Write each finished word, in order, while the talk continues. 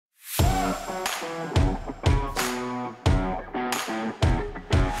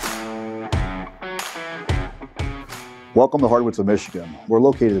Welcome to Hardwoods of Michigan. We're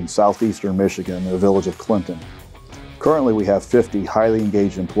located in southeastern Michigan in the village of Clinton. Currently we have 50 highly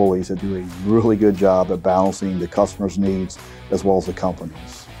engaged employees that do a really good job at balancing the customer's needs as well as the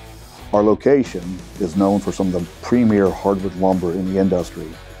company's. Our location is known for some of the premier hardwood lumber in the industry.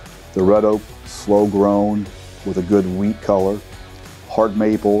 The red oak, slow grown with a good wheat color. Hard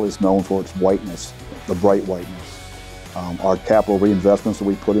maple is known for its whiteness, the bright whiteness. Our capital reinvestments that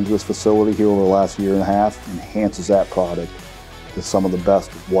we put into this facility here over the last year and a half enhances that product to some of the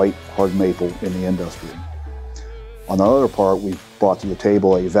best white hard maple in the industry. On the other part, we brought to the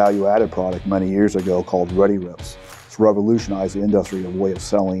table a value-added product many years ago called Redi-Rips. It's revolutionized the industry of way of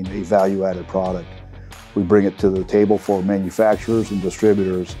selling a value-added product. We bring it to the table for manufacturers and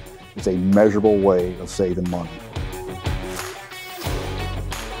distributors. It's a measurable way of saving money.